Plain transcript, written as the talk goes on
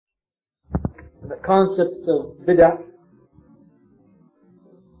the concept of Bidah,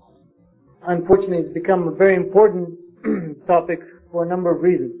 unfortunately, it's become a very important topic for a number of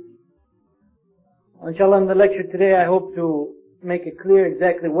reasons. Inshallah, in the lecture today, I hope to make it clear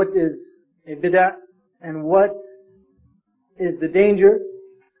exactly what is a Bidah and what is the danger,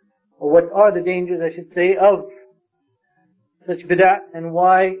 or what are the dangers, I should say, of such Bidah, and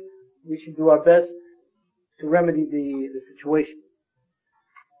why we should do our best to remedy the situation.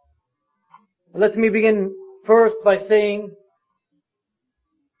 Let me begin first by saying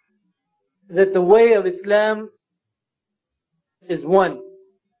that the way of Islam is one.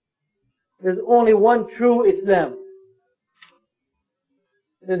 There's only one true Islam.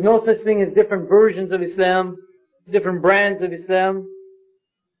 There's no such thing as different versions of Islam, different brands of Islam.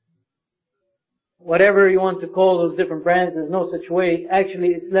 Whatever you want to call those different brands, there's no such way. Actually,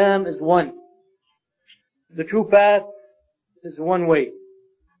 Islam is one. The true path is one way.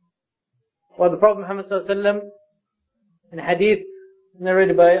 While the Prophet Muhammad ﷺ, in a hadith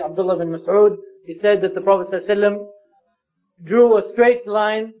narrated by Abdullah bin Mas'ud, he said that the Prophet ﷺ drew a straight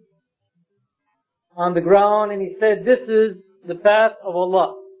line on the ground and he said, "This is the path of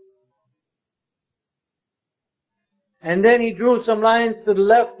Allah." And then he drew some lines to the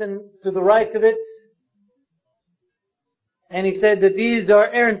left and to the right of it, and he said that these are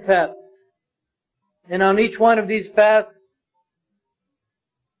errant paths. And on each one of these paths,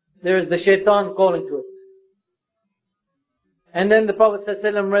 there is the shaitan calling to it. And then the Prophet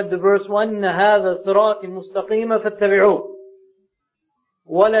ﷺ read the verse, وَأَنَّ هَذَا صِرَاطِ مُسْتَقِيمًا فَاتَّبِعُوهُ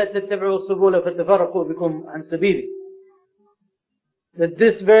وَلَا تَتَّبِعُوا السُّبُلَ فَتَفَرَّقُوا بِكُمْ عَنْ سَبِيلِهِ. That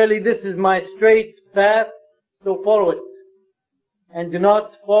this is my straight path, so follow it. And do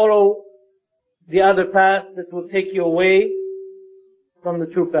not follow the other path that will take you away from the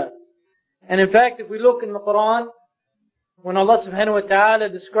true path. And in fact, if we look in the Quran, when Allah subhanahu wa ta'ala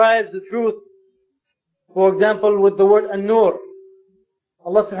describes the truth, for example, with the word an-nur,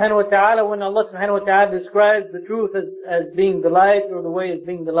 when Allah subhanahu wa ta'ala describes the truth as being the light, or the way as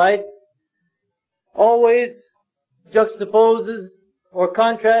being the light, always juxtaposes or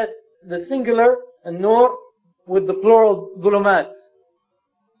contrasts the singular an-nur with the plural dhulumat.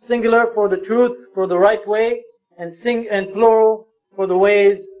 Singular for the truth, for the right way, and plural for the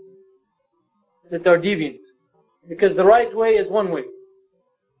ways that are deviant. Because the right way is one way,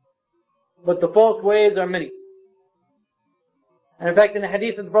 but the false ways are many. And in fact, in the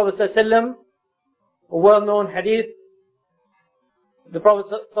hadith of the Prophet ﷺ, a well-known hadith, the Prophet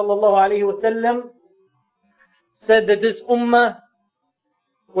ﷺ said that this ummah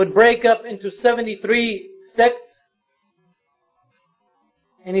would break up into 73 sects.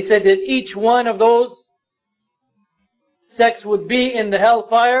 And he said that each one of those sects would be in the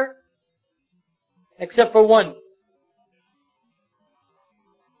hellfire, except for one.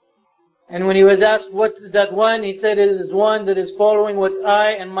 And when he was asked, what is that one? He said, it is one that is following what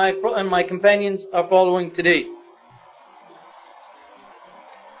I and my companions are following today.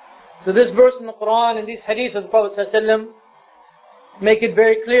 So this verse in the Quran and these hadith of the Prophet ﷺ make it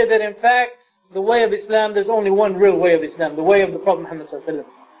very clear that in fact, the way of Islam, there's only one real way of Islam, the way of the Prophet Muhammad ﷺ.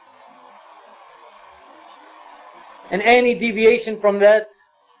 And any deviation from that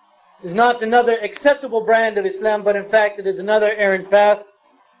is not another acceptable brand of Islam, but in fact it is another errant path,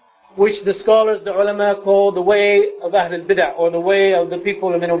 which the scholars, the ulama, call the way of Ahl al-Bidah, or the way of the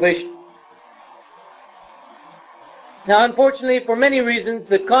people of innovation. Now unfortunately, for many reasons,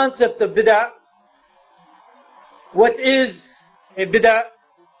 the concept of Bidah, what is a Bidah,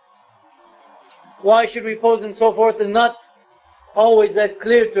 why should we pose and so forth, is not always that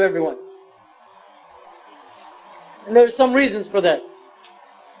clear to everyone. And there are some reasons for that.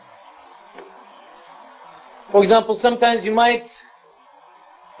 For example, sometimes you might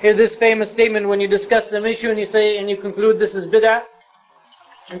hear this famous statement when you discuss some issue and you say, and you conclude this is bid'ah,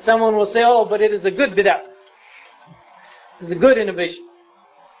 and someone will say, oh, but it is a good bid'ah. It's a good innovation.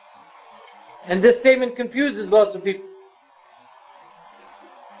 And this statement confuses lots of people.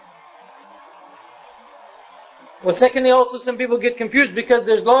 Well, secondly, also some people get confused because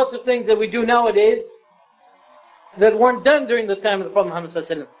there's lots of things that we do nowadays that weren't done during the time of the Prophet Muhammad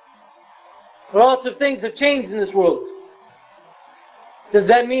ﷺ. Lots of things have changed in this world. Does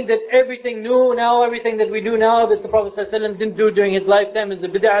that mean that everything new now, everything that we do now that the Prophet ﷺ didn't do during his lifetime is the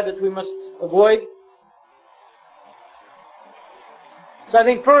bid'ah that we must avoid? So I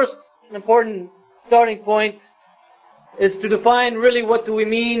think first, an important starting point is to define really what do we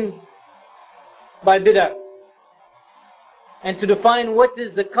mean by bid'ah. And to define what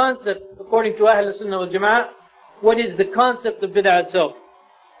is the concept, according to Ahl Sunnah wal Jama'ah, what is the concept of bid'ah itself.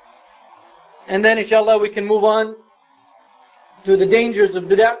 And then inshallah we can move on to the dangers of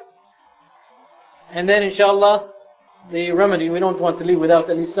bid'ah. And then inshallah, the remedy. We don't want to leave without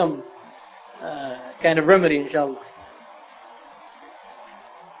at least some kind of remedy, inshallah.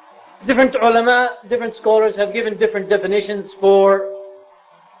 Different ulama, different scholars have given different definitions for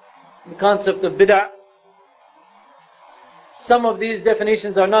the concept of bid'ah. Some of these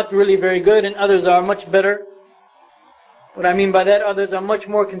definitions are not really very good and others are much better. What I mean by that, others are much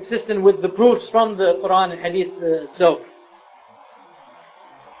more consistent with the proofs from the Quran and Hadith itself.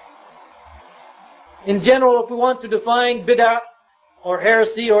 In general, if we want to define bid'ah or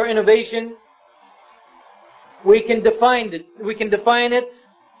heresy or innovation, we can define it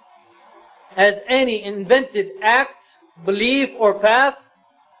as any invented act, belief or path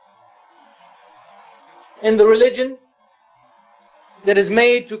in the religion that is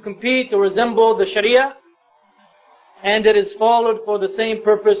made to compete or resemble the Sharia, and that is followed for the same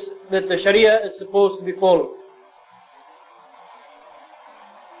purpose that the Sharia is supposed to be followed.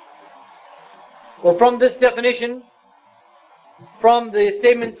 Well, from this definition, from the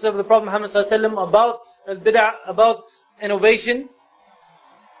statements of the Prophet Muhammad ﷺ about al-bid'ah, about innovation,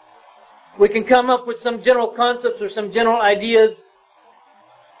 we can come up with some general concepts or some general ideas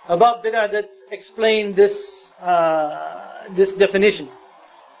about bid'ah that explain this definition.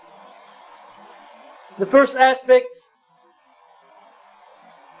 The first aspect,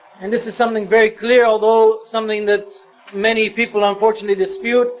 and this is something very clear, although something that many people unfortunately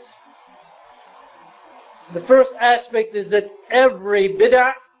dispute. The first aspect is that every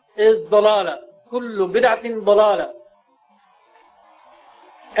bid'ah is dalala. Kullu bid'atin dalala.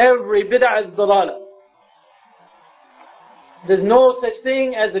 Every bid'ah is dalala. There's no such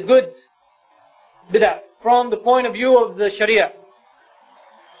thing as a good bid'ah from the point of view of the Sharia.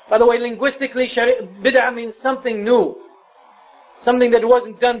 By the way, linguistically, bid'ah means something new. Something that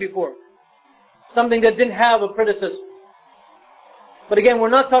wasn't done before. Something that didn't have a predecessor. But again, we're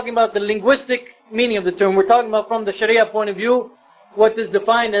not talking about the linguistic meaning of the term. We're talking about from the Sharia point of view, what is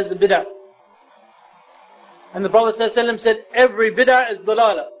defined as a bid'ah. And the Prophet ﷺ said, every bid'ah is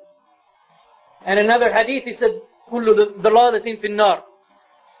dalala. And another hadith, he said, kullu dalalatin fin nar.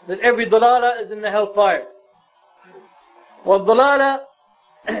 That every dalala is in the hellfire. Well, dalala,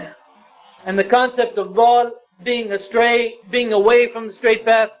 and the concept of dal, being astray, being away from the straight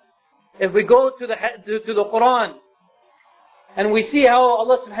path. If we go to the Quran, and we see how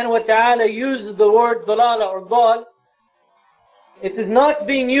Allah subhanahu wa ta'ala uses the word dalala or dal, it is not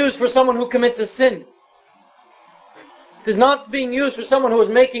being used for someone who commits a sin. It is not being used for someone who is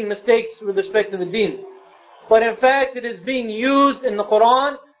making mistakes with respect to the deen. But in fact, it is being used in the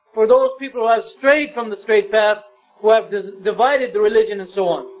Quran for those people who have strayed from the straight path, who have divided the religion and so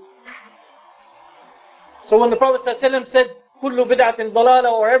on. So when the Prophet ﷺ said, kullu bid'atin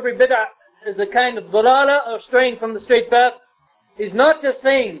dalala, or every bid'ah is a kind of dalala, or straying from the straight path, he's not just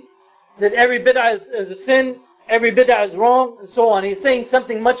saying that every bid'ah is a sin, every bid'ah is wrong, and so on. He's saying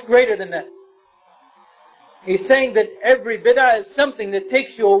something much greater than that. He's saying that every bid'ah is something that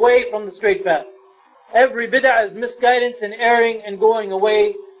takes you away from the straight path. Every bid'ah is misguidance and erring and going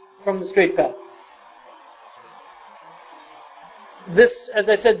away from the straight path. This, as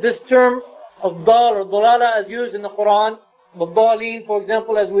I said, this term of dal or dalala as used in the Quran, dalleen, for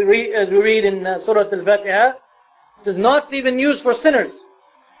example, as we read in Surah Al-Fatiha, is not even used for sinners,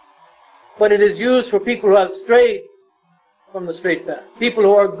 but it is used for people who have strayed from the straight path. People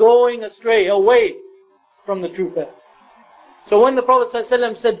who are going astray, away from the true path. So when the Prophet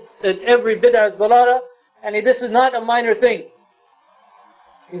ﷺ said that every bid'ah is dalala, and this is not a minor thing.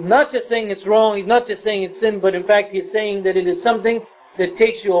 He's not just saying it's wrong, he's not just saying it's sin, but in fact he's saying that it is something that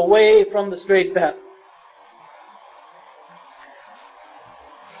takes you away from the straight path.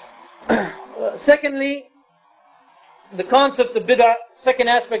 Secondly, the concept of bid'ah, second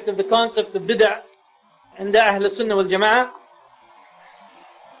aspect of the concept of bid'ah in the Ahl Sunnah wal Jama'ah,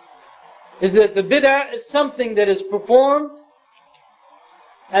 is that the bid'ah is something that is performed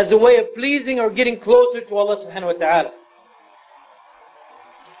as a way of pleasing or getting closer to Allah subhanahu wa ta'ala.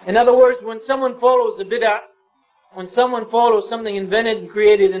 In other words, when someone follows a bid'ah, when someone follows something invented and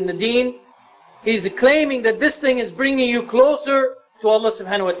created in the deen, he's claiming that this thing is bringing you closer to Allah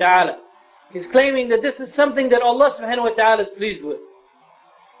subhanahu wa ta'ala. He's claiming that this is something that Allah subhanahu wa ta'ala is pleased with.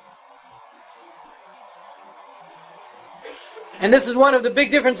 And this is one of the big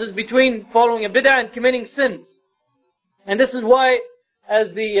differences between following a bid'ah and committing sins. And this is why,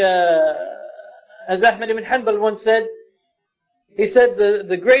 as Ahmad ibn Hanbal once said, he said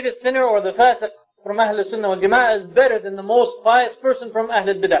the greatest sinner or the fasiq from Ahl Sunnah wal Jama'ah is better than the most pious person from Ahl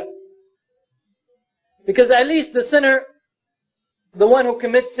Bidah. Because at least the sinner, the one who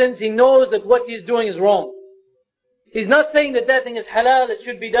commits sins, he knows that what he's doing is wrong. He's not saying that that thing is halal, it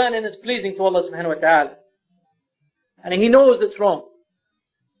should be done and is pleasing to Allah subhanahu wa ta'ala. And he knows it's wrong.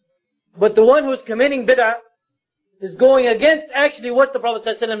 But the one who's committing bid'ah is going against actually what the Prophet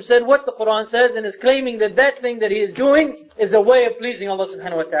ﷺ said, what the Quran says, and is claiming that that thing that he is doing is a way of pleasing Allah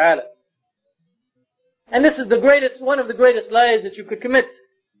subhanahu wa ta'ala. And this is one of the greatest lies that you could commit.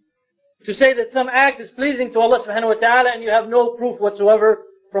 To say that some act is pleasing to Allah subhanahu wa ta'ala and you have no proof whatsoever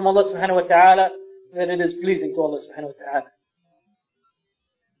from Allah subhanahu wa ta'ala that it is pleasing to Allah subhanahu wa ta'ala.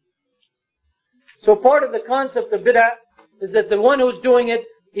 So part of the concept of bid'ah is that the one who's doing it,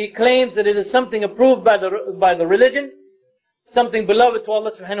 he claims that it is something approved by the religion, something beloved to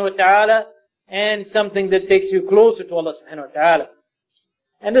Allah subhanahu wa ta'ala, and something that takes you closer to Allah subhanahu wa ta'ala.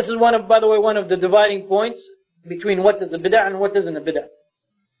 And this is by the way, one of the dividing points between what is a bid'ah and what isn't a bid'ah.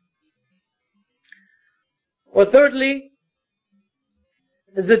 Or thirdly,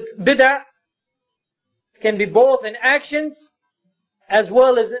 is that bid'ah can be both in actions as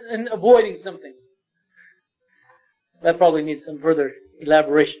well as in avoiding some things. That probably needs some further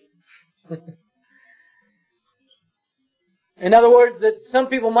elaboration. In other words, that some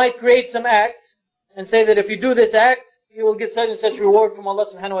people might create some act and say that if you do this act, you will get such and such reward from Allah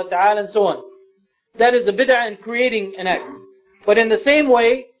subhanahu wa ta'ala and so on. That is a bid'ah in creating an act. But in the same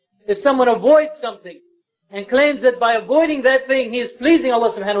way, if someone avoids something and claims that by avoiding that thing he is pleasing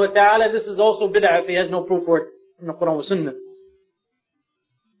Allah subhanahu wa ta'ala, this is also bid'ah if he has no proof for it in the Quran wa Sunnah.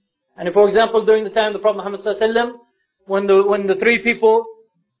 And if, for example, during the time of the Prophet Muhammad sallallahu alaihi wasallam, when the three people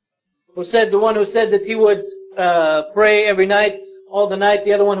the one who said that he would pray every night, all the night,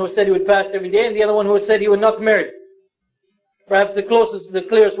 the other one who said he would fast every day, and the other one who said he would not marry. Perhaps the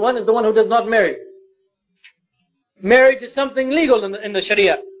clearest one is the one who does not marry. Marriage is something legal in the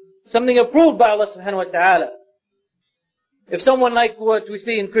Sharia. Something approved by Allah subhanahu wa ta'ala. If someone like what we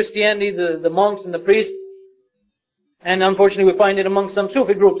see in Christianity, the monks and the priests, and unfortunately we find it among some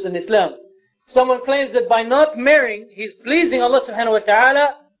Sufi groups in Islam, someone claims that by not marrying, he's pleasing Allah subhanahu wa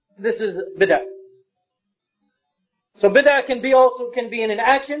ta'ala, this is bid'ah. So bid'ah can be in an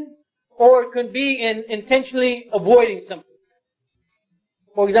action, or it can be in intentionally avoiding something.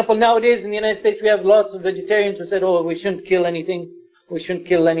 For example, nowadays in the United States we have lots of vegetarians who said, we shouldn't kill anything, we shouldn't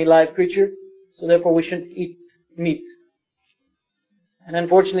kill any live creature, so therefore we shouldn't eat meat. And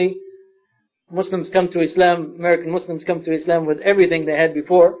unfortunately, Muslims come to Islam, American Muslims come to Islam with everything they had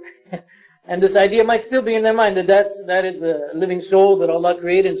before. And this idea might still be in their mind that that is a living soul that Allah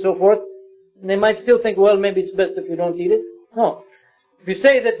created and so forth. And they might still think, maybe it's best if you don't eat it. No. If you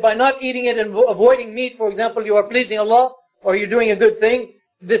say that by not eating it and avoiding meat, for example, you are pleasing Allah, or you're doing a good thing,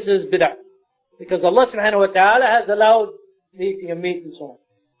 this is bid'ah. Because Allah subhanahu wa ta'ala has allowed the eating of meat and so on.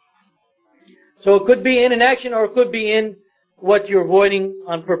 So it could be in an action, or it could be in what you're avoiding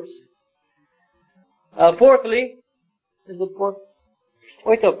on purpose. Fourthly, is the fourth?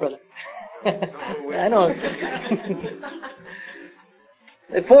 Wake up, brother. I know.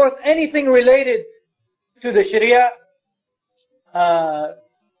 Fourth, anything related to the Sharia.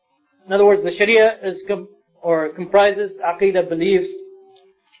 In other words, the Sharia comprises aqidah, beliefs,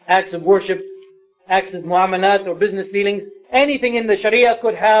 acts of worship, acts of muamalat or business dealings. Anything in the Sharia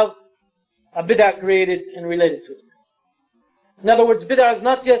could have a bid'ah created and related to it. In other words, bid'ah is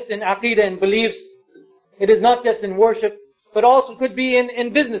not just in aqidah and beliefs. It is not just in worship, but also could be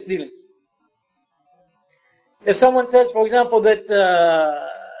in business dealings. If someone says, for example, that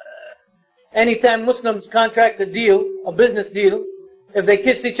anytime Muslims contract a business deal, if they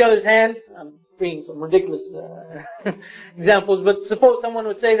kiss each other's hands, I'm bringing some ridiculous examples, but suppose someone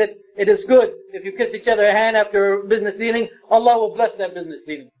would say that it is good if you kiss each other a hand after a business dealing, Allah will bless that business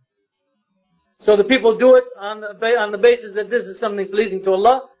dealing. So the people do it on the basis that this is something pleasing to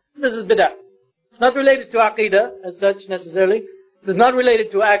Allah. This is bid'ah. It's not related to aqidah as such necessarily. It's not related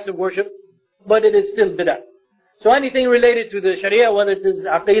to acts of worship, but it is still bid'ah. So anything related to the Sharia, whether it is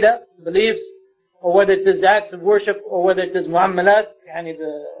aqidah, beliefs, or whether it is acts of worship, or whether it is muamalat,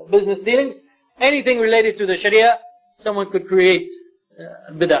 the business dealings, anything related to the Sharia, someone could create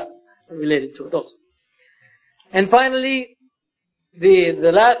bid'ah related to it also. And finally,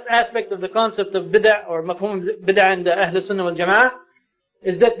 the last aspect of the concept of bid'ah, or mafhum bid'ah in the Ahl Sunnah wal Jama'ah,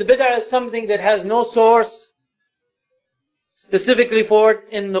 is that the bid'ah is something that has no source specifically for it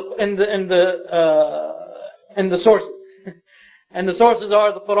in the sources. And the sources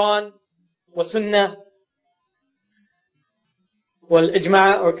are the Quran, wa Sunnah, wal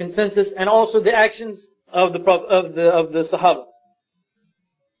Ijma' or consensus, and also the actions of the Sahaba.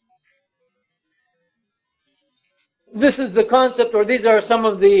 This is the concept, or these are some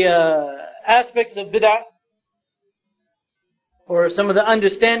of the aspects of bid'ah, or some of the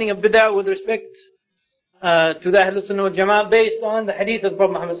understanding of bid'ah with respect to the Ahlul Sunnah wal Jama'ah based on the hadith of the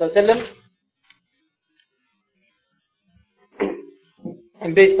Prophet Muhammad sallallahu alaihi wasallam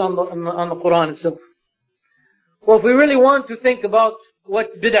and based on the Quran itself. Well, if we really want to think about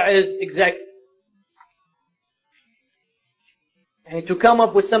what bid'ah is exactly, and to come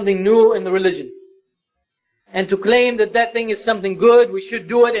up with something new in the religion, and to claim that that thing is something good, we should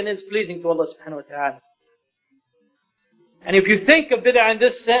do it and it's pleasing to Allah subhanahu wa ta'ala. And if you think of bid'ah in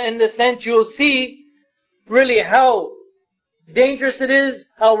this sense, you'll see really how dangerous it is,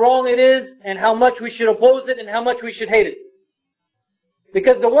 how wrong it is, and how much we should oppose it and how much we should hate it.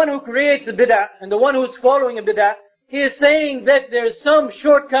 Because the one who creates a bid'ah and the one who is following a bid'ah, he is saying that there is some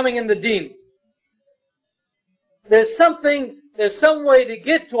shortcoming in the deen. There's some way to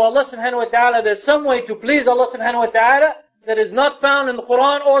get to Allah subhanahu wa ta'ala, there's some way to please Allah subhanahu wa ta'ala that is not found in the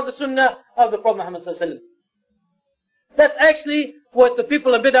Quran or the Sunnah of the Prophet Muhammad sallallahu alaihi wasallam. That's actually what the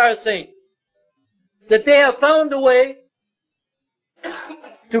people of bid'ah are saying. That they have found a way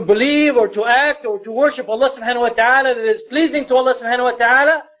to believe or to act or to worship Allah subhanahu wa ta'ala that is pleasing to Allah subhanahu wa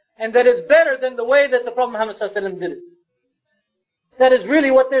ta'ala and that is better than the way that the Prophet Muhammad sallallahu alaihi wasallam did it. That is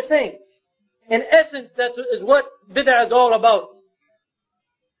really what they're saying. In essence, that is what bid'ah is all about.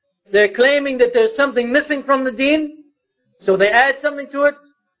 They're claiming that there's something missing from the deen, so they add something to it,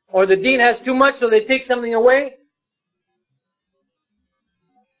 or the deen has too much, so they take something away.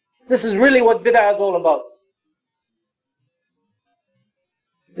 This is really what bid'ah is all about.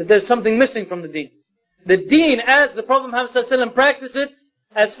 That there's something missing from the deen. The deen, as the Prophet Muhammad sallallahu alaihi wasallam practiced it,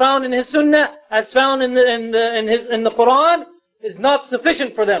 as found in his Sunnah, as found in the Quran, is not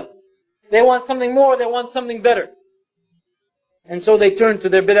sufficient for them. They want something more, they want something better. And so they turn to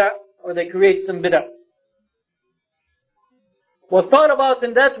their bid'ah, or they create some bid'ah. Well, thought about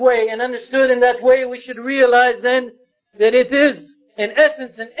in that way and understood in that way, we should realize then that it is, in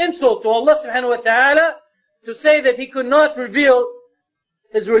essence, an insult to Allah subhanahu wa ta'ala to say that He could not reveal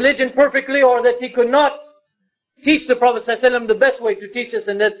His religion perfectly, or that He could not teach the Prophet sallallahu alaihi wasallam the best way to teach us,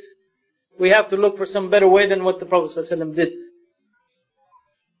 and that we have to look for some better way than what the Prophet sallallahu alaihi wasallam did.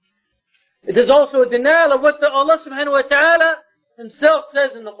 It is also a denial of what Allah subhanahu wa ta'ala Himself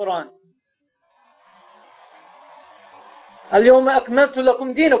says in the Quran. الْيَوْمَ أَكْمَلْتُ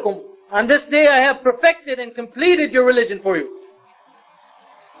لَكُمْ دِينَكُمْ. On this day I have perfected and completed your religion for you.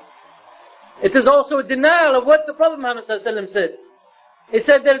 It is also a denial of what the Prophet Muhammad sallallahu alaihi wasallam said. He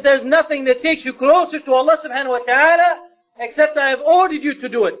said that there's nothing that takes you closer to Allah subhanahu wa ta'ala except I have ordered you to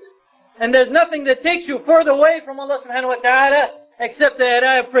do it. And there's nothing that takes you further away from Allah subhanahu wa ta'ala except that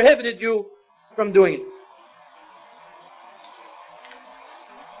I have prohibited you from doing it.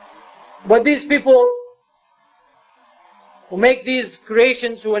 But these people who make these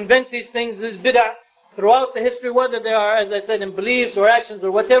creations, who invent these things, these bid'ah, throughout the history, whether they are, as I said, in beliefs or actions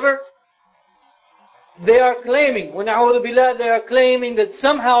or whatever, they are claiming, وَنَعُوذُ بِاللَّهِ, they are claiming that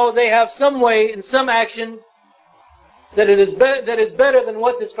somehow they have some way, in some action, that is better than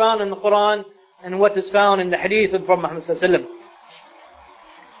what is found in the Quran and what is found in the hadith of Prophet Muhammad sallallahu alaihi wasallam.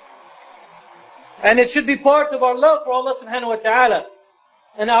 And it should be part of our love for Allah subhanahu wa ta'ala,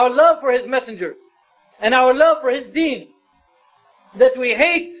 and our love for His messenger, and our love for His deen, that we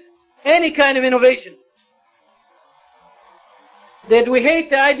hate any kind of innovation. That we hate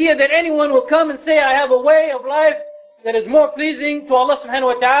the idea that anyone will come and say, I have a way of life that is more pleasing to Allah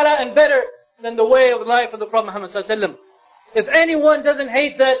subhanahu wa ta'ala and better than the way of life of the Prophet Muhammad sallallahu alaihi wasallam. If anyone doesn't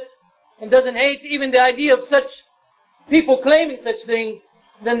hate that, and doesn't hate even the idea of such people claiming such thing,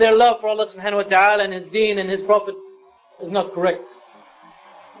 then their love for Allah subhanahu wa ta'ala and His deen and His Prophet is not correct.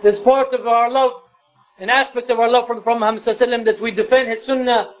 There's part of our love, an aspect of our love for the Prophet Muhammad sallallahu alaihi wasallam, that we defend his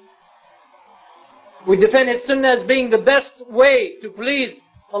sunnah. We defend his sunnah as being the best way to please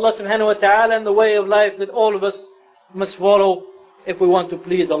Allah subhanahu wa ta'ala and the way of life that all of us must follow if we want to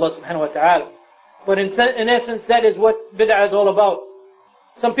please Allah subhanahu wa ta'ala. But in essence, that is what bid'ah is all about.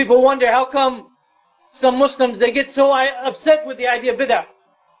 Some people wonder how come some Muslims, they get so upset with the idea of bid'ah,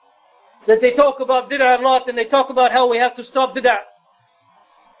 that they talk about bid'ah a lot and they talk about how we have to stop bid'ah.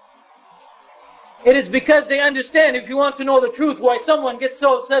 It is because they understand, if you want to know the truth, why someone gets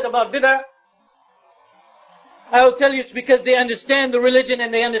so upset about bid'ah, I will tell you it's because they understand the religion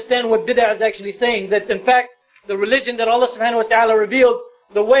and they understand what bid'ah is actually saying. That in fact, the religion that Allah subhanahu wa ta'ala revealed,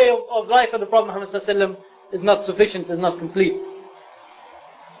 the way of life of the Prophet Muhammad sallallahu alaihi wasallam, is not sufficient, is not complete.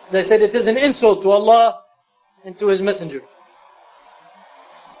 As I said, it is an insult to Allah and to His Messenger.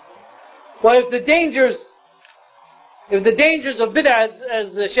 Well, if the dangers of bid'ah,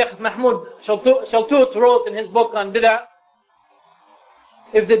 as Sheikh Mahmoud Shaltut wrote in his book on bid'ah,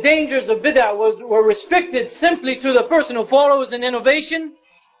 if the dangers of bid'ah were restricted simply to the person who follows an innovation,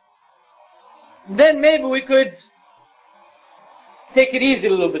 then maybe we could take it easy a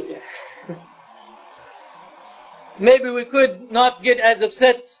little bit. Maybe we could not get as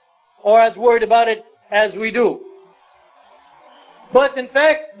upset or as worried about it as we do. But in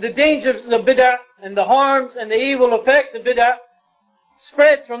fact, the dangers of bid'ah and the harms and the evil effect of bid'ah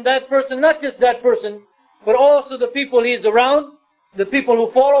spreads from that person, not just that person, but also the people he is around, the people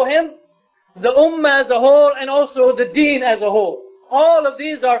who follow him, the ummah as a whole, and also the deen as a whole. All of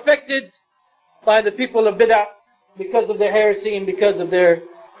these are affected by the people of bid'ah because of their heresy and because of their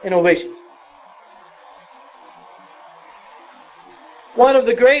innovations. One of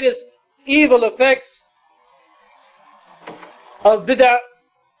the greatest evil effects of bid'ah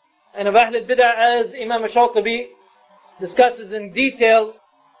and of Ahl al-Bid'ah, as Imam Shawqabi discusses in detail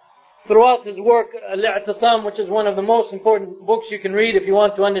throughout his work, Al-I'tisam, which is one of the most important books you can read if you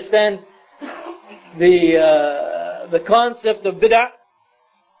want to understand the concept of bid'ah.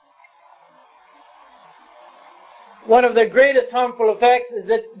 One of their greatest harmful effects is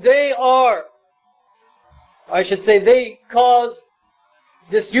that they cause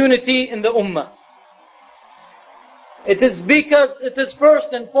disunity in the ummah. It is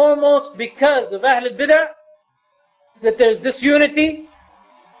first and foremost because of Ahl al-Bid'ah that there's disunity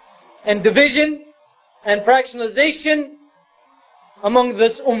and division and fractionalization among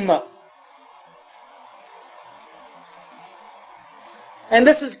this ummah. And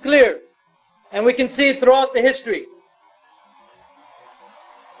this is clear, and we can see it throughout the history,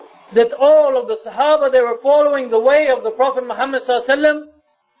 that all of the Sahaba, they were following the way of the Prophet Muhammad ﷺ,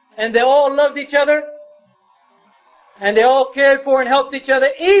 and they all loved each other, and they all cared for and helped each other,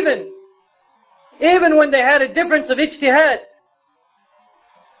 even when they had a difference of ijtihad.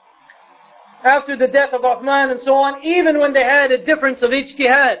 After the death of Uthman and so on, even when they had a difference of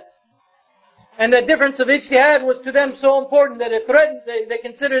ijtihad, and that difference of ijtihad was to them so important that it threatened, they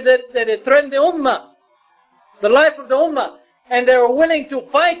considered that it threatened the ummah, the life of the ummah, and they were willing to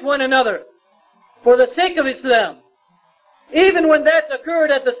fight one another for the sake of Islam. Even when that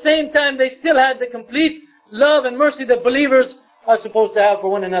occurred, at the same time they still had the complete love and mercy that believers are supposed to have for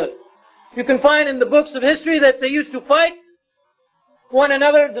one another. You can find in the books of history that they used to fight one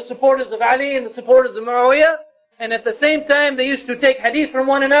another, the supporters of Ali and the supporters of Muawiyah, and at the same time they used to take hadith from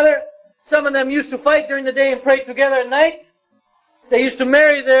one another. Some of them used to fight during the day and pray together at night. They used to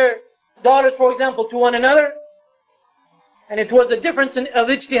marry their daughters, for example, to one another. And it was a difference of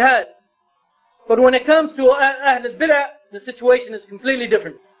ijtihad. But when it comes to Ahl al-Bid'ah, the situation is completely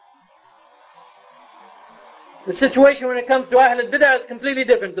different. The situation when it comes to Ahl al-Bid'ah is completely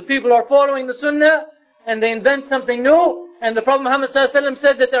different. The people are following the Sunnah and they invent something new. And the Prophet Muhammad ﷺ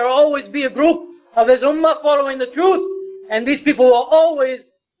said that there will always be a group of his ummah following the truth. And these people will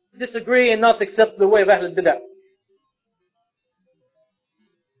always disagree and not accept the way of Ahl al-Bid'ah.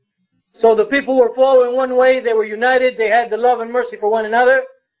 So the people were following one way, they were united, they had the love and mercy for one another.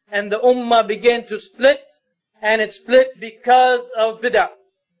 And the ummah began to split. And it split because of bid'ah.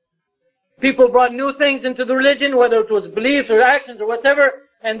 People brought new things into the religion, whether it was beliefs or actions or whatever,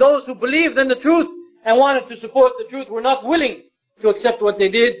 and those who believed in the truth and wanted to support the truth were not willing to accept what they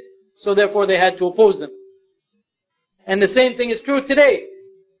did, so therefore they had to oppose them. And the same thing is true today.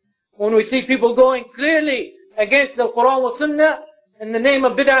 When we see people going clearly against the Quran wa Sunnah in the name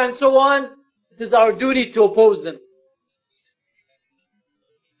of bid'ah and so on, it is our duty to oppose them.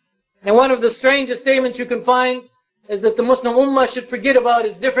 And one of the strangest statements you can find is that the Muslim Ummah should forget about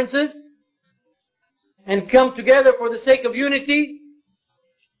its differences and come together for the sake of unity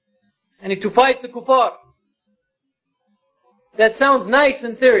and to fight the kuffar. That sounds nice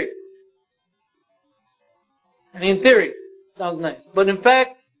in theory. And in theory, it sounds nice. But in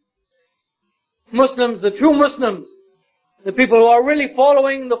fact, Muslims, the true Muslims, the people who are really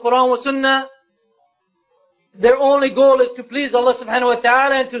following the Quran wa Sunnah, their only goal is to please Allah subhanahu wa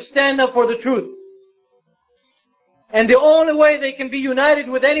ta'ala and to stand up for the truth. And the only way they can be united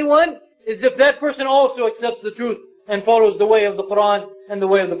with anyone is if that person also accepts the truth and follows the way of the Quran and the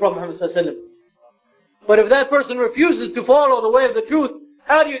way of the Prophet Muhammad sallallahu alaihi wasallam. But if that person refuses to follow the way of the truth,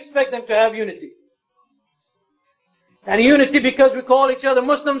 how do you expect them to have unity? And unity because we call each other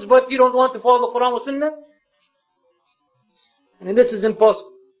Muslims, but you don't want to follow the Quran wa Sunnah? I mean, this is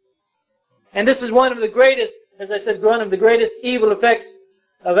impossible. And this is one of the greatest, as I said, one of the greatest evil effects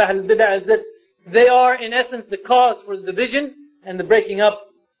of Ahl al-Bid'ah is that they are in essence the cause for the division and the breaking up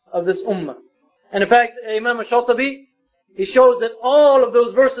of this ummah. And in fact, Imam Shawqabi, he shows that all of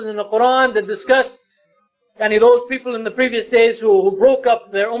those verses in the Quran that discuss those people in the previous days who broke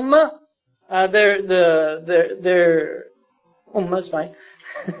up their ummah, their ummah is fine,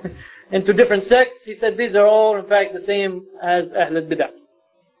 into different sects, he said these are all in fact the same as Ahl al-Bid'ah.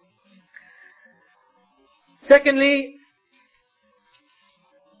 Secondly,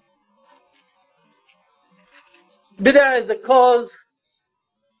 bid'ah is the cause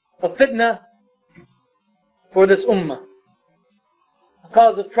of fitna for this ummah, a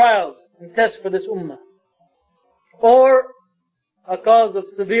cause of trials and tests for this ummah, or a cause of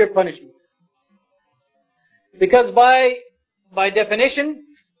severe punishment. Because by definition,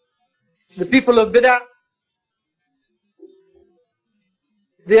 the people of bid'ah,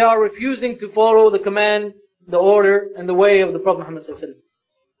 they are refusing to follow the command, the order, and the way of the Prophet Muhammad sallallahu alaihi wasallam.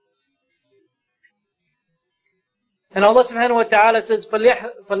 And Allah subhanahu wa ta'ala says,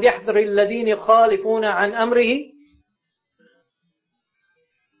 فَلْيَحْذَرِ الَّذِينَ يُخَالِفُونَ عَنْ أَمْرِهِ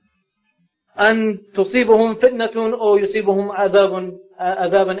أَن تُصِيبُهُمْ فِتْنَةٌ أَوْ يُصِيبُهُمْ عَذَابٌ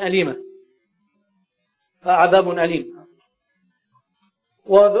أَلِيمٌ. عَذَابٌ أَلِيمٌ.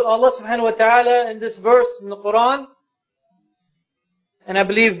 Well, Allah subhanahu wa ta'ala in this verse in the Quran, and I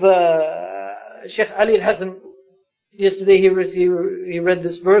believe Sheikh Ali al-Hassan, yesterday he read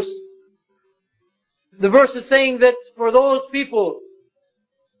this verse. The verse is saying that for those people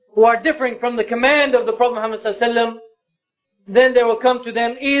who are differing from the command of the Prophet Muhammad sallallahu alaihi wasallam, then there will come to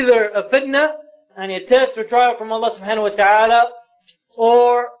them either a fitna, and a test or trial from Allah subhanahu wa ta'ala,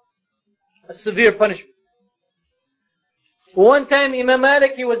 or a severe punishment. One time Imam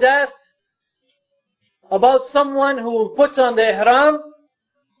Malik, he was asked about someone who puts on the ihram.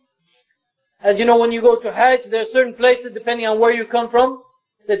 As you know, when you go to Hajj, there are certain places, depending on where you come from,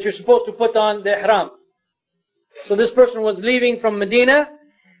 that you're supposed to put on the ihram. So this person was leaving from Medina,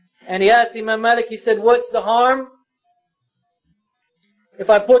 and he asked Imam Malik, he said, what's the harm if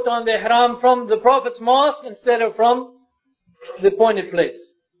I put on the ihram from the Prophet's mosque instead of from the appointed place?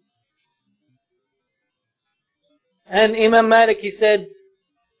 And Imam Malik, he said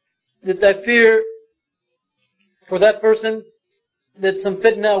that I fear for that person that some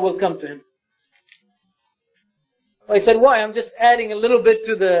fitna will come to him. Well, he said, why? I'm just adding a little bit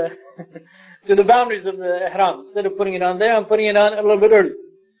to the to the boundaries of the ihram. Instead of putting it on there, I'm putting it on a little bit early.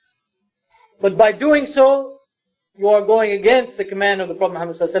 But by doing so, you are going against the command of the Prophet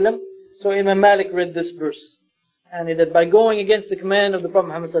Muhammad sallallahu alaihi wasallam. So Imam Malik read this verse, and he said, by going against the command of the Prophet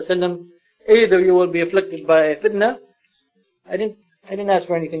Muhammad sallallahu alaihi wasallam, either you will be afflicted by fitna. I didn't ask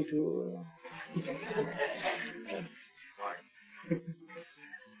for anything to.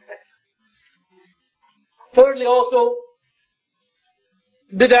 Thirdly, also,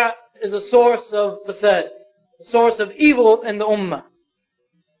 bid'ah is a source of fasad, a source of evil in the ummah.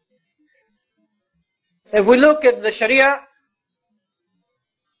 If we look at the Sharia,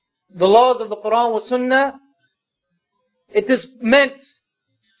 the laws of the Quran wa Sunnah, it is meant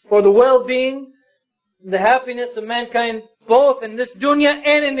for the well-being, the happiness of mankind, both in this dunya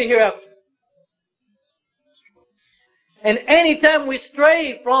and in the hereafter. And any time we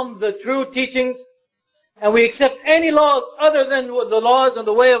stray from the true teachings, and we accept any laws other than the laws and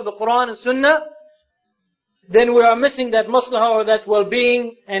the way of the Quran and Sunnah, then we are missing that maslahah or that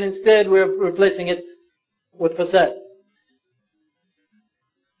well-being, and instead we are replacing it with fasad.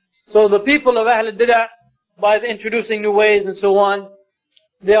 So the people of Ahl al-Bid'ah, by introducing new ways and so on,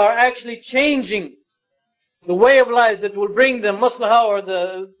 they are actually changing the way of life that will bring them maslahah or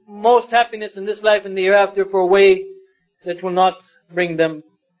the most happiness in this life and the hereafter, for a way that will not bring them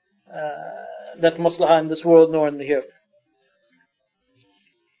that maslahah in this world nor in the hereafter.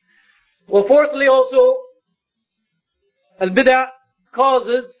 Well, fourthly also, al-bid'ah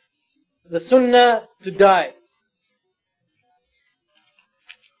causes the sunnah to die.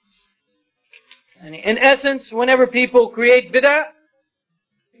 And in essence, whenever people create bid'ah,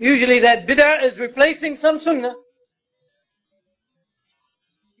 usually that bid'ah is replacing some sunnah.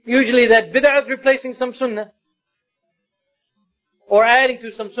 Usually that bid'ah is replacing some sunnah, or adding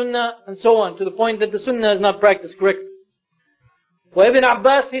to some sunnah, and so on, to the point that the sunnah is not practiced correctly. Well, Ibn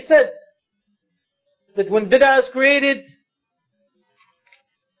Abbas, he said that when bid'ah is created,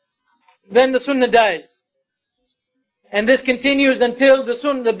 then the sunnah dies. And this continues until the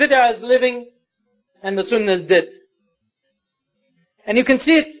bid'ah is living and the sunnah is dead. And you can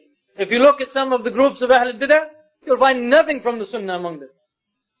see it, if you look at some of the groups of Ahl al-Bid'ah, you'll find nothing from the sunnah among them.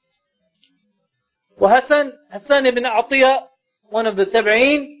 Well, Hassan ibn Atiyah, one of the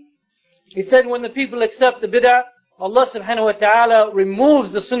tabi'een, he said when the people accept the bid'ah, Allah subhanahu wa ta'ala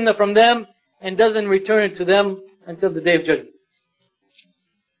removes the sunnah from them and doesn't return it to them until the day of judgment.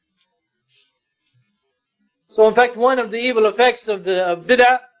 So in fact, one of the evil effects of the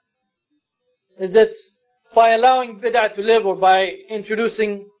bid'ah is that by allowing bid'ah to live, or by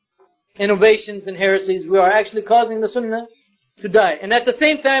introducing innovations and heresies, we are actually causing the sunnah to die. And at the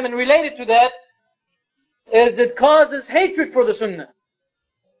same time, and related to that, is it causes hatred for the sunnah.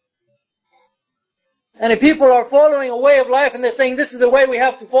 And if people are following a way of life and they're saying this is the way we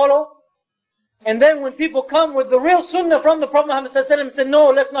have to follow, and then when people come with the real sunnah from the Prophet Muhammad sallallahu alaihi wasallam and say, no,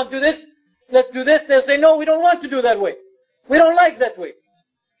 let's not do this, let's do this, they'll say, no, we don't want to do that way. We don't like that way.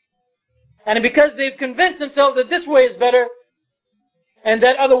 And because they've convinced themselves that this way is better, and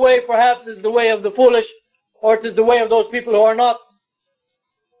that other way perhaps is the way of the foolish, or it is the way of those people who are not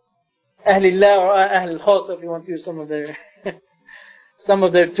Ahlillah or Ahl al-Khasa, if you want to use some of their some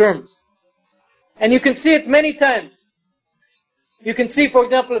of their terms. And you can see it many times. You can see, for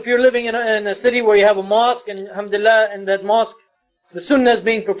example, if you're living in a city where you have a mosque, and alhamdulillah, in that mosque, the sunnah is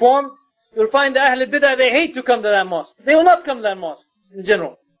being performed, you'll find the Ahl al-Bidah, they hate to come to that mosque. They will not come to that mosque, in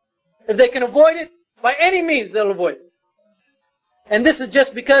general. If they can avoid it, by any means they'll avoid it. And this is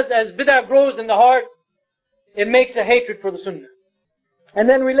just because as Bidah grows in the hearts, it makes a hatred for the sunnah. And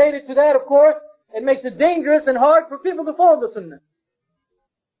then related to that, of course, it makes it dangerous and hard for people to follow the sunnah.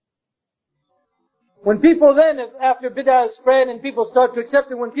 When people then, after Bidah is spread and people start to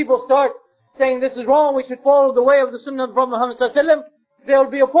accept it, when people start saying this is wrong, we should follow the way of the sunnah of the Prophet Muhammad sallallahu alaihi wasallam, they'll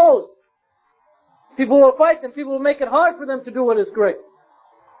be opposed. People will fight them, people will make it hard for them to do what is correct.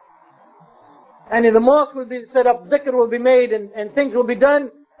 And in the mosque will be set up, dhikr will be made, and things will be done,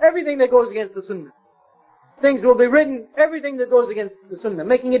 everything that goes against the sunnah. Things will be written, everything that goes against the sunnah,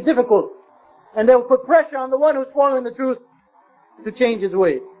 making it difficult. And they will put pressure on the one who's following the truth to change his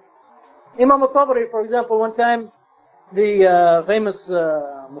ways. Imam al-Tabari, for example, one time, the famous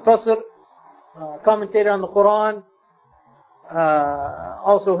Mufassir, commentator on the Quran,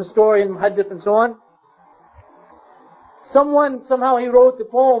 also historian, muhaddith and so on. Somehow he wrote a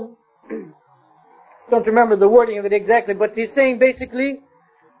poem, don't remember the wording of it exactly, but he's saying basically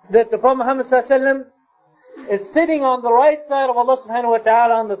that the Prophet Muhammad sallallahu alaihi wasallam is sitting on the right side of Allah subhanahu wa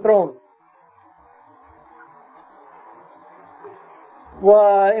ta'ala on the throne.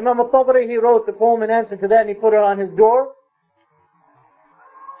 Well, Imam al-Tabari, he wrote the poem in answer to that and he put it on his door.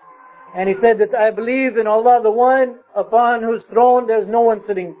 And he said that I believe in Allah, the one upon whose throne there's no one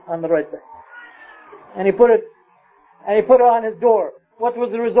sitting on the right side. And he put it on his door. What was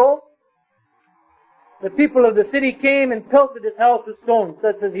the result? The people of the city came and pelted his house with stones.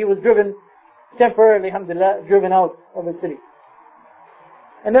 That's as he was driven temporarily, alhamdulillah, driven out of the city.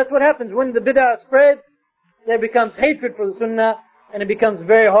 And that's what happens when the bid'ah spreads. There becomes hatred for the sunnah, and it becomes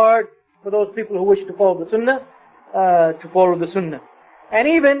very hard for those people who wish to follow the sunnah, to follow the sunnah.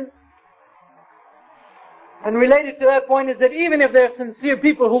 And related to that point is that even if there are sincere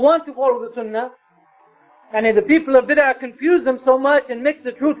people who want to follow the sunnah, and if the people of bid'ah confuse them so much and mix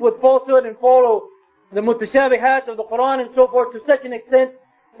the truth with falsehood and follow the mutashabihat of the Quran and so forth to such an extent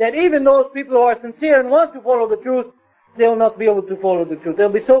that even those people who are sincere and want to follow the truth, they will not be able to follow the truth. They'll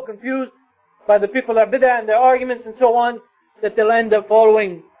be so confused by the people of bid'ah and their arguments and so on, that they'll end up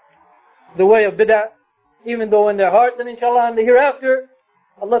following the way of bid'ah, even though in their hearts, and inshallah in the hereafter,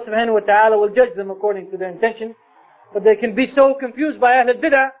 Allah subhanahu wa ta'ala will judge them according to their intention. But they can be so confused by Ahl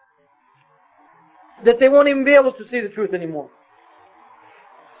al-Bid'ah that they won't even be able to see the truth anymore.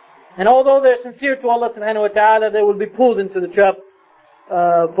 And although they're sincere to Allah subhanahu wa ta'ala, they will be pulled into the trap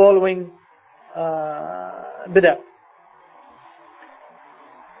following bid'ah.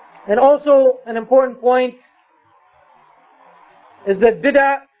 And also an important point is that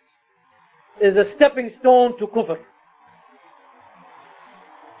bid'ah is a stepping stone to kufr.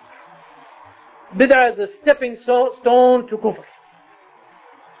 Bid'ah is a stepping stone to kufr.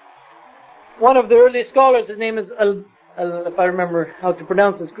 One of the early scholars, his name is if I remember how to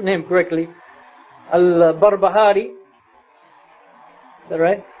pronounce his name correctly, Al-Barbahari. Is that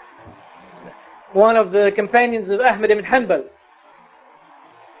right? One of the companions of Ahmad ibn Hanbal.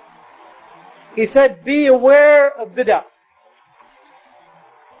 He said, be aware of bid'ah.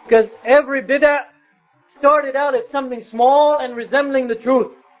 Because every bid'ah started out as something small and resembling the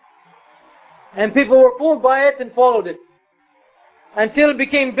truth. And people were fooled by it and followed it. Until it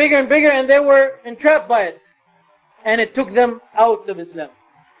became bigger and bigger and they were entrapped by it. And it took them out of Islam.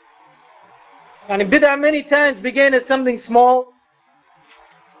 And bid'ah many times began as something small.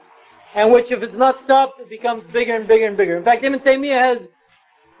 And which if it's not stopped, it becomes bigger and bigger and bigger. In fact, Ibn Taymiyyah has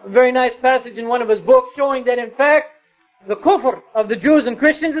a very nice passage in one of his books showing that in fact, the kufr of the Jews and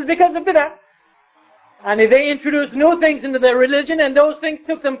Christians is because of bid'ah. And they introduced new things into their religion, and those things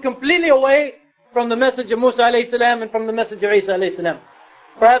took them completely away from the message of Musa alayhi salam and from the message of Isa alayhi salam.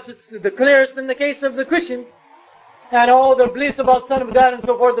 Perhaps it's the clearest in the case of the Christians. And all their beliefs about Son of God and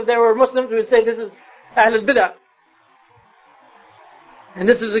so forth, that they were Muslims, we would say this is Ahl al-Bid'ah. And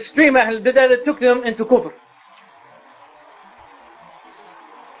this is extreme Ahl al-Bid'ah that took them into kufr.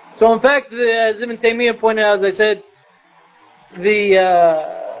 So in fact, as Ibn Taymiyyah pointed out, as I said,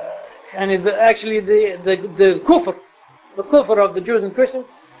 And actually the kufr of the Jews and Christians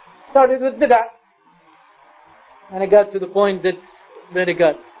started with bid'ah. And it got to the point that it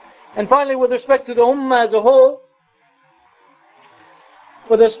got. And finally, with respect to the ummah as a whole,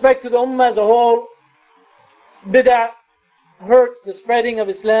 bid'ah hurts the spreading of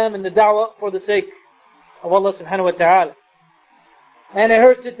Islam and the da'wah for the sake of Allah subhanahu wa ta'ala. And it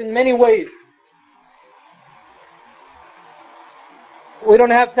hurts it in many ways. We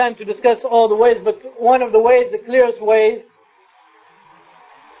don't have time to discuss all the ways, but one of the ways, the clearest way,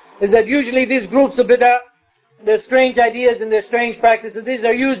 is that usually these groups of bid'ah, their strange ideas and their strange practices, these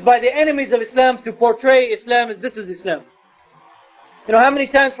are used by the enemies of Islam to portray Islam as this is Islam. You know, how many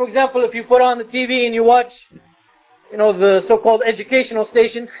times, for example, if you put on the TV and you watch, the so-called educational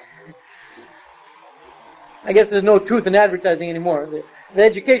station, I guess there's no truth in advertising anymore. The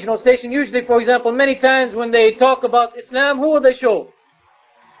educational station, usually, for example, many times when they talk about Islam, who will they show?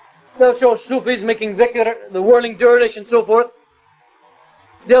 They'll show Sufis making dhikr, the whirling dervish and so forth.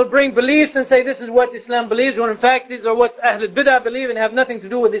 They'll bring beliefs and say this is what Islam believes, when in fact these are what Ahl al-Bid'ah believe and have nothing to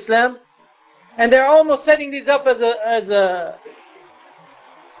do with Islam. And they're almost setting these up as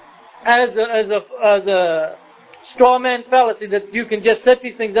a straw man fallacy, that you can just set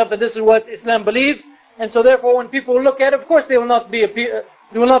these things up and this is what Islam believes. And so therefore when people look at it, of course they will not be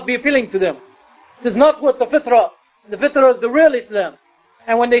appealing to them. This is not what the fitrah is the real Islam.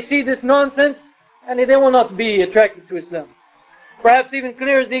 And when they see this nonsense, and they will not be attracted to Islam. Perhaps even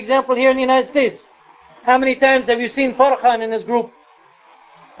clear is the example here in the United States. How many times have you seen Farhan and his group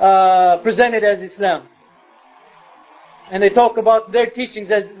presented as Islam? And they talk about their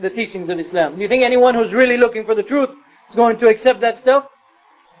teachings as the teachings of Islam. Do you think anyone who's really looking for the truth is going to accept that stuff?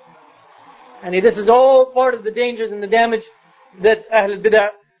 And this is all part of the dangers and the damage that Ahl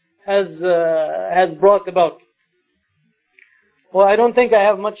al-Bid'ah has brought about. Well, I don't think I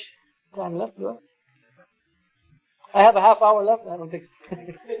have much time left, do I? I have a half hour left? I don't think so.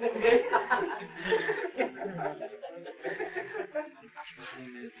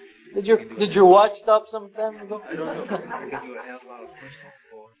 Did your watch stop some time ago? I don't know.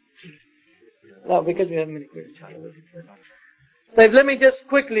 No, because we have many questions. So let me just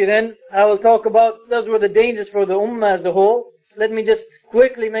quickly then, I will talk about, those were the dangers for the ummah as a whole. Let me just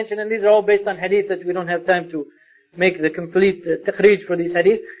quickly mention, and these are all based on hadith that we don't have time to make the complete takhrij for these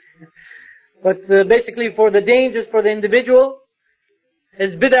hadith. But basically for the dangers for the individual,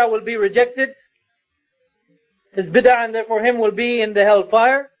 his bid'ah will be rejected. His bid'ah and therefore him will be in the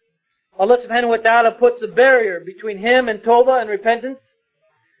hellfire. Allah subhanahu wa ta'ala puts a barrier between him and tawbah and repentance.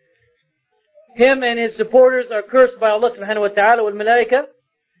 Him and his supporters are cursed by Allah subhanahu wa ta'ala wal malaika.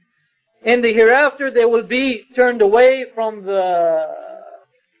 In the hereafter they will be turned away from the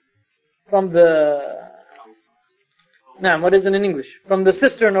what is it in English? From the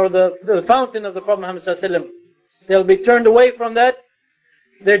cistern or the fountain of the Prophet Muhammad sallallahu alaihi wasallam. They'll be turned away from that.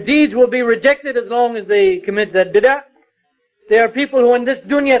 Their deeds will be rejected as long as they commit that bid'ah. There are people who in this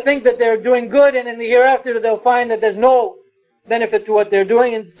dunya think that they're doing good, and in the hereafter they'll find that there's no benefit to what they're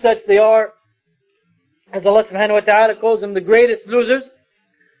doing, and such they are, as Allah subhanahu wa ta'ala calls them, the greatest losers.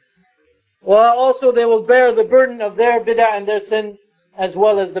 Well, also they will bear the burden of their bid'ah and their sin, as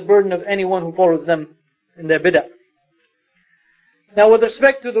well as the burden of anyone who follows them in their bid'ah. Now with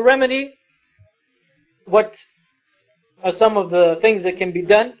respect to the remedy, what are some of the things that can be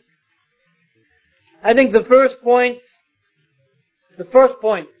done? I think the first point,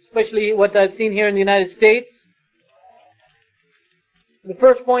 especially what I've seen here in the United States, the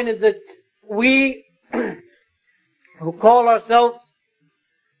first point is that we who call ourselves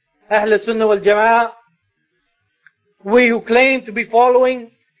Ahl Sunnah wal Jama'ah, we who claim to be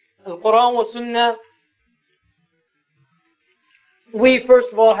following Al-Quran wa Sunnah, we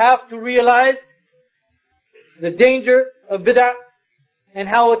first of all have to realize the danger of bid'ah and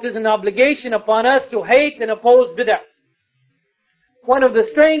how it is an obligation upon us to hate and oppose bid'ah. One of the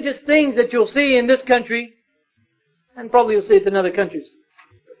strangest things that you'll see in this country, and probably you'll see it in other countries,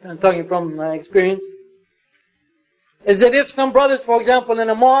 I'm talking from my experience, is that if some brothers, for example, in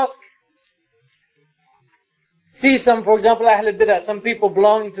a mosque, see some, for example, Ahl al-Bid'ah, some people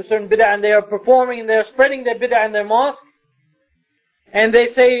belonging to certain bid'ah, and they are performing and they are spreading their bid'ah in their mosque, and they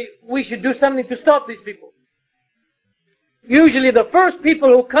say, we should do something to stop these people. Usually the first people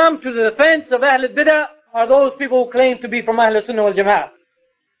who come to the defense of Ahl al-Bid'ah are those people who claim to be from Ahl Sunnah wal Jama'ah.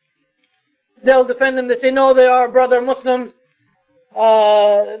 They'll defend them, they say, no, they are brother Muslims,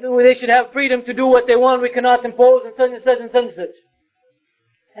 they should have freedom to do what they want, we cannot impose, and such and such and such and such.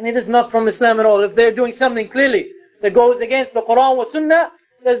 And it is not from Islam at all. If they're doing something clearly that goes against the Quran wa Sunnah,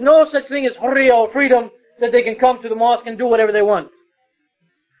 there's no such thing as hurriya or freedom that they can come to the mosque and do whatever they want.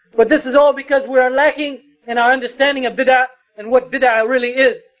 But this is all because we are lacking in our understanding of bid'ah and what bid'ah really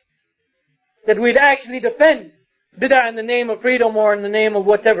is. That we'd actually defend bid'ah in the name of freedom or in the name of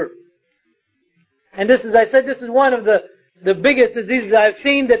whatever. And this, as I said, this is one of the biggest diseases I've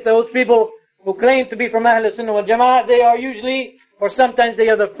seen, that those people who claim to be from Ahl Sunnah wal Jama'ah, they are usually, or sometimes they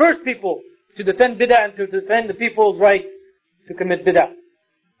are the first people to defend bid'ah and to defend the people's right to commit bid'ah.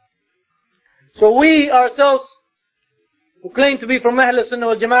 So we ourselves, who claim to be from Ahl Sunnah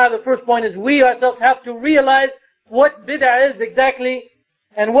wal Jama'ah, the first point is we ourselves have to realize what bid'ah is exactly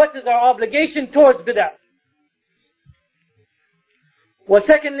and what is our obligation towards bid'ah. Well,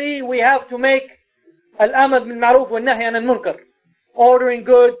 secondly, we have to make al-amr bil ma'ruf wa nahy anil munkar, ordering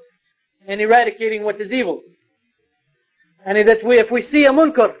good and eradicating what is evil. And that if we see a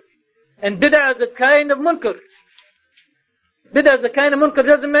munkar, and bid'ah is a kind of munkar. Bid'ah is a kind of munkar.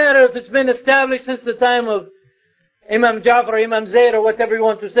 Doesn't matter if it's been established since the time of Imam Ja'far or Imam Zayd or whatever you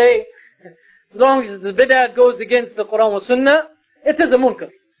want to say. As long as the bid'ah goes against the Quran wa Sunnah, it is a munkar.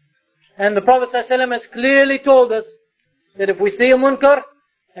 And the Prophet ﷺ has clearly told us that if we see a munkar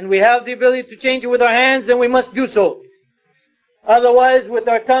and we have the ability to change it with our hands, then we must do so. Otherwise, with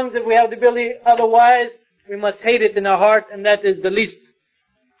our tongues, if we have the ability, otherwise, we must hate it in our heart, and that is the least.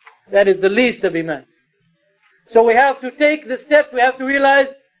 That is the least of Iman. So we have to take the steps, we have to realize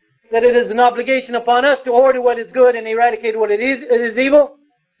that it is an obligation upon us to order what is good and eradicate what it is evil,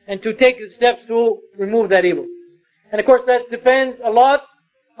 and to take the steps to remove that evil. And of course that depends a lot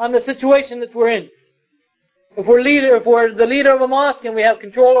on the situation that we're in. If we're the leader of a mosque and we have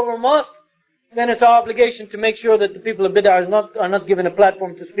control over a mosque, then it's our obligation to make sure that the people of bid'ah are not given a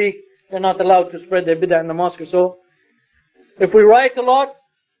platform to speak. They're not allowed to spread their bid'ah in the mosque or so. If we write a lot,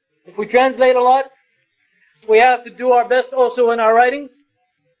 if we translate a lot, we have to do our best also in our writings.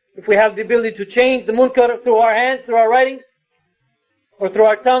 If we have the ability to change the munkar through our hands, through our writings, or through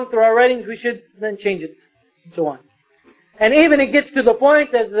our tongue, through our writings, we should then change it, and so on. And even it gets to the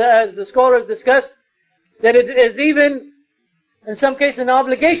point, as the scholars discuss, that it is even, in some cases, an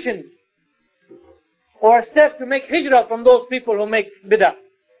obligation or a step to make hijrah from those people who make bid'ah.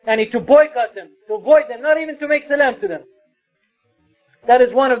 And to boycott them, to avoid them, not even to make salam to them. That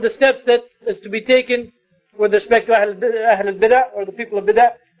is one of the steps that is to be taken with respect to Ahl al-Bid'ah, or the people of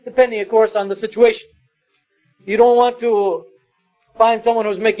Bid'ah, depending, of course, on the situation. You don't want to find someone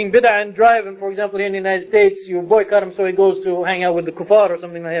who's making Bid'ah and drive him, for example, here in the United States, you boycott him so he goes to hang out with the kuffar or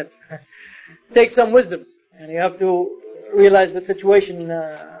something like that. Take some wisdom, and you have to realize the situation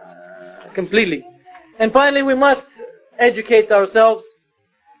completely. And finally, we must educate ourselves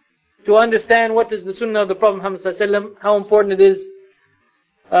to understand what is the sunnah of the Prophet Muhammad ﷺ, how important it is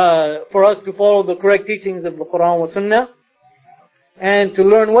for us to follow the correct teachings of the Quran wa Sunnah, and to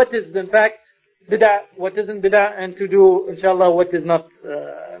learn what is in fact bid'ah, what isn't bid'ah, and to do, inshallah, what is not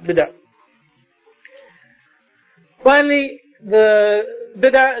bid'ah. Finally, the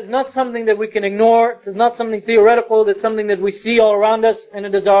bid'ah is not something that we can ignore. It is not something theoretical. It's something that we see all around us, and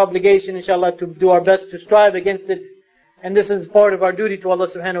it is our obligation, inshallah, to do our best to strive against it. And this is part of our duty to Allah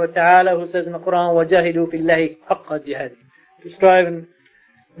subhanahu wa ta'ala, who says in the Quran, وَجَاهِدُوا فِي اللَّهِ حَقَّ جِهَادِ, to strive in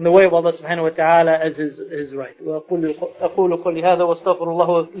the way of Allah subhanahu wa ta'ala as His right. وَأَقُولُ قَوْلِي هَذَا وَأَسْتَغْفِرُ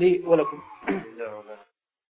اللَّهَ لِي وَلَكُمْ.